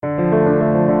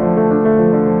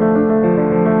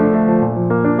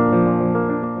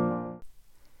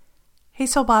Hey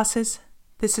Soul Bosses,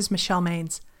 this is Michelle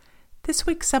Maines. This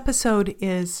week's episode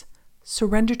is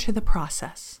Surrender to the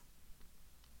Process.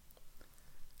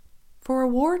 For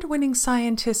award-winning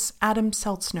scientist Adam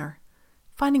Seltzner,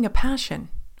 finding a passion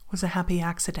was a happy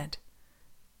accident.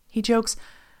 He jokes,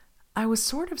 "I was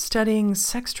sort of studying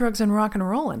sex, drugs, and rock and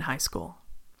roll in high school."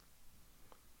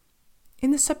 In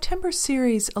the September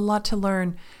series, A Lot to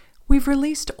Learn, we've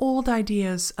released old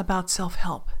ideas about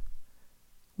self-help.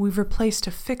 We've replaced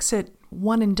a fix-it,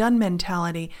 one-and-done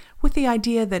mentality with the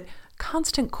idea that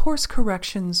constant course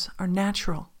corrections are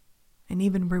natural and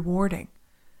even rewarding.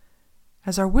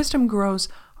 As our wisdom grows,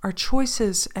 our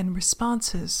choices and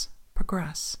responses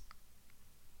progress.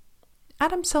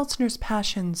 Adam Seltzner's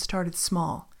passion started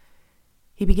small.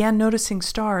 He began noticing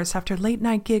stars after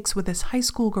late-night gigs with his high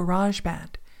school garage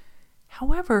band.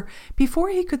 However, before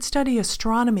he could study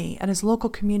astronomy at his local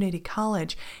community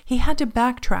college, he had to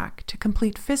backtrack to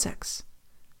complete physics.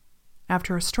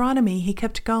 After astronomy, he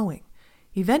kept going,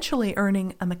 eventually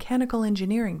earning a mechanical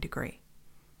engineering degree.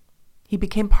 He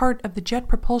became part of the Jet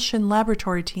Propulsion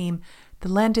Laboratory team that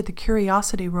landed the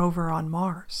Curiosity rover on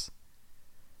Mars.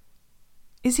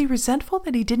 Is he resentful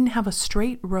that he didn't have a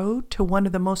straight road to one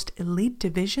of the most elite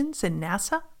divisions in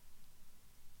NASA?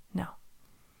 No.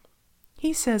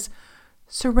 He says,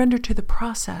 surrender to the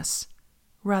process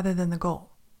rather than the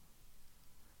goal.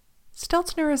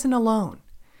 Seltzner isn't alone.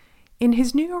 In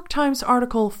his New York Times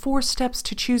article, 4 Steps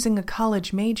to Choosing a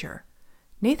College Major,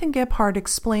 Nathan Gebhard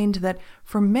explained that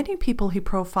for many people he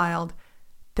profiled,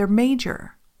 their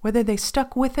major, whether they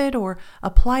stuck with it or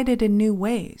applied it in new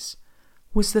ways,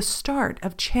 was the start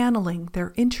of channeling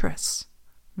their interests,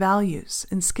 values,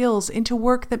 and skills into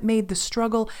work that made the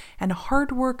struggle and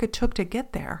hard work it took to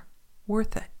get there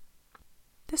worth it.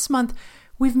 This month,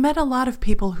 we've met a lot of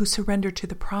people who surrender to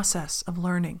the process of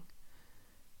learning.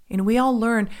 In We All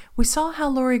Learn, we saw how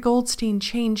Lori Goldstein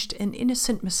changed an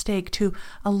innocent mistake to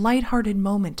a lighthearted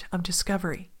moment of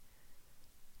discovery.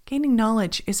 Gaining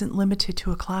knowledge isn't limited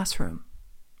to a classroom.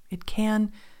 It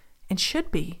can and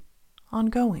should be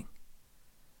ongoing.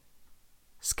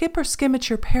 Skip or Skim at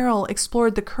Your Peril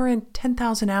explored the current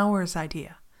 10,000 hours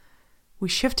idea. We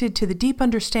shifted to the deep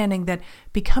understanding that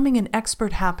becoming an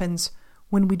expert happens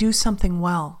when we do something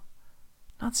well,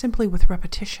 not simply with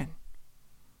repetition.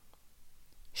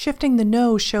 Shifting the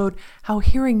No showed how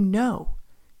hearing no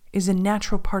is a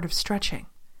natural part of stretching.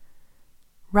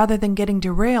 Rather than getting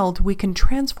derailed, we can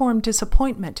transform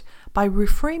disappointment by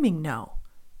reframing no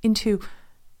into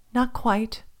not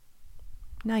quite,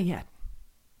 not yet,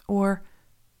 or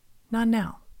not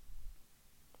now.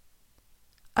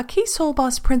 A key Soul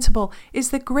Boss principle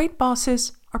is that great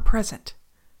bosses are present.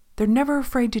 They're never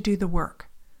afraid to do the work.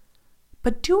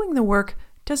 But doing the work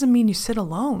doesn't mean you sit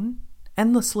alone,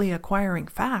 endlessly acquiring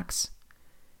facts.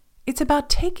 It's about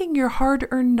taking your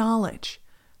hard-earned knowledge,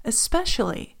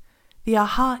 especially the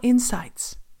aha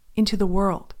insights, into the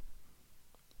world.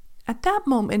 At that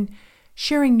moment,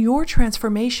 sharing your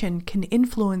transformation can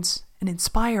influence and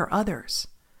inspire others.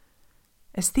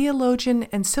 As theologian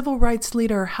and civil rights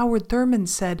leader Howard Thurman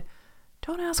said,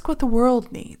 "Don't ask what the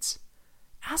world needs.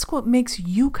 Ask what makes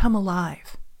you come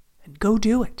alive, and go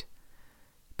do it.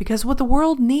 Because what the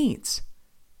world needs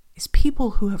is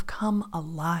people who have come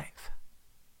alive."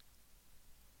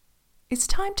 It's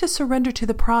time to surrender to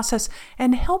the process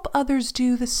and help others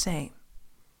do the same.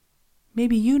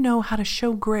 Maybe you know how to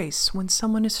show grace when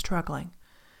someone is struggling,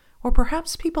 or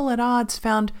perhaps people at odds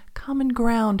found common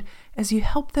ground as you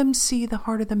help them see the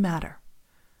heart of the matter.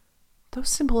 Those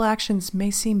simple actions may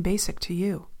seem basic to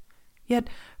you, yet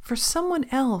for someone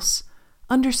else,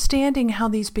 understanding how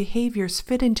these behaviors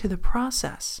fit into the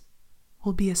process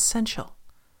will be essential.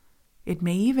 It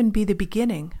may even be the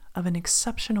beginning of an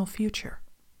exceptional future.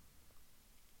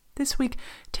 This week,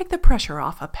 take the pressure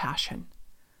off a passion.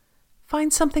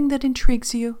 Find something that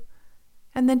intrigues you,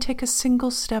 and then take a single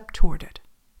step toward it.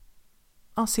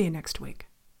 I'll see you next week.